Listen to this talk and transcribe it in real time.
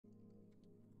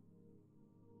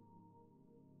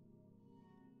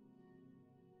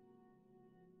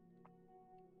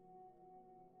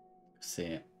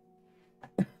Se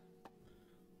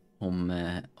om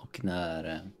och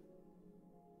när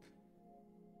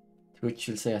Twitch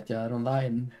vill säga att jag är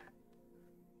online.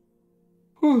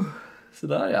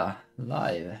 Sådär ja,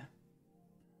 live.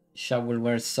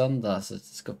 Shovelware söndag, så jag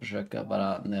ska försöka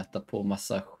bara nöta på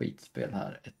massa skitspel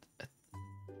här ett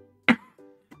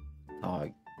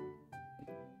tag.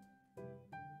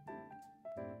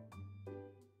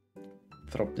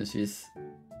 Förhoppningsvis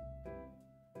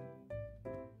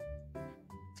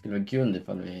skulle vara guld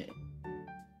ifall vi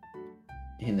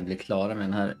hinner bli klara med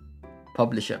den här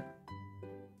publisher.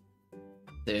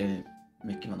 Det är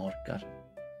mycket man orkar.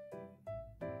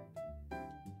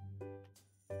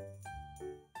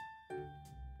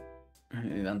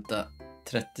 Vi väntar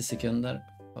 30 sekunder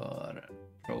för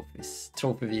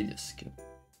trophy-videos.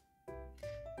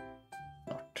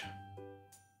 Snart.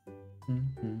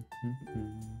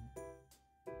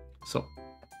 Så.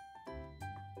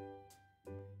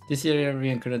 This area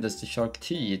reincarnated as the shark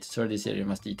teeth, so this area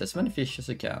must eat as many fish as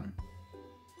you can.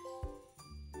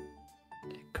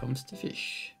 Here comes the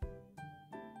fish.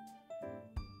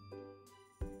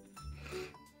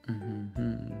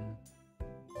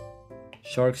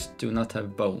 Sharks do not have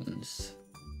bones.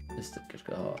 Det stycken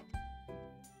ska ha.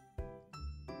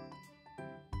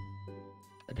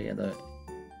 Redan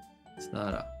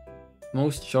sådär.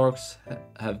 Most sharks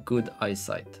have good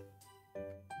eyesight.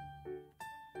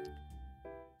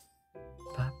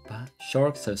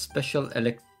 Sharks have special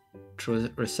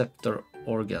electroreceptor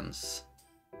organs.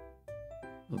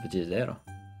 Vad betyder det då?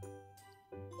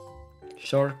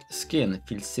 Shark skin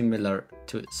feels similar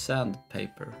to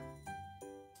sandpaper.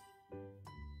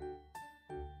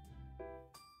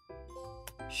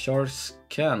 Sharks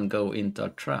can go into a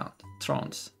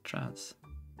trance.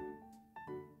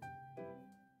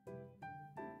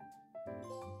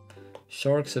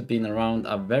 Sharks have been around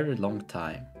a very long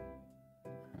time.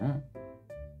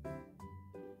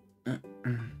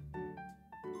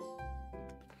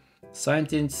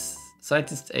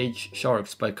 Scientists age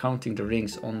sharks by counting the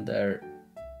rings on their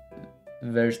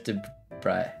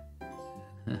vertebrae.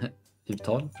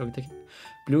 Uttal? Frågetecken.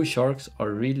 Blue sharks are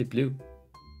really blue.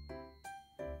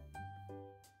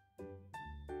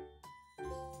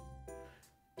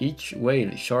 Each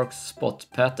whale shark's spot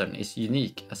pattern is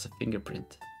unique as a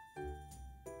fingerprint.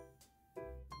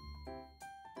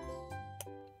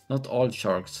 Not all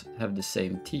sharks have the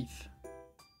same teeth.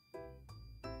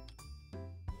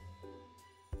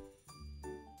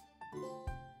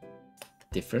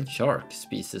 Different shark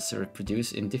species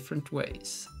reproduce in different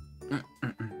ways.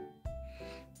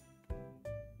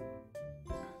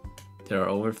 There are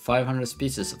over 500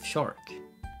 species of shark.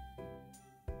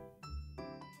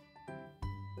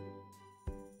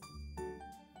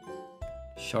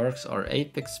 Sharks are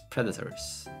apex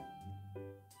predators.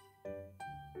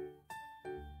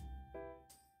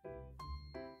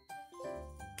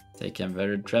 They can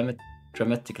vary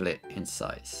dramatically in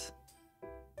size.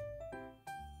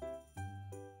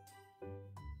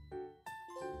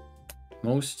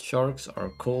 Most sharks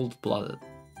are cold-blooded.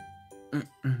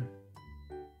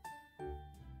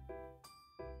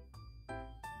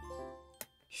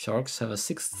 Sharks have a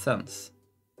sixth sense.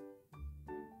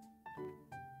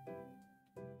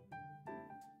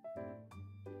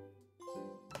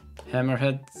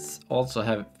 Hammerheads also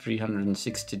have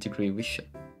 360-degree vision.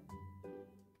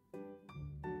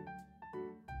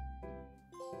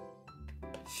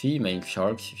 Female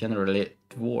sharks generally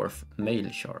dwarf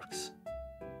male sharks.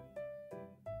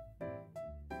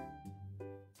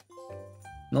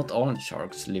 Not all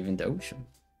sharks live in the ocean.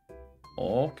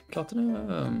 Och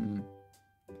platinum.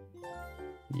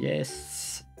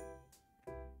 Yes.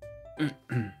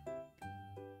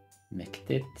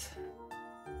 Mäktigt.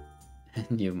 A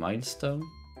new milestone.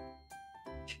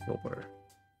 Sure.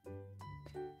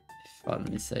 Ifall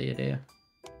ni säger det.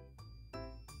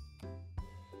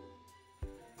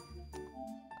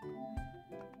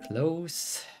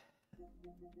 Close.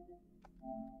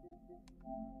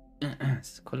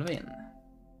 Så kollar vi in.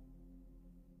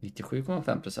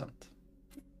 97,5%.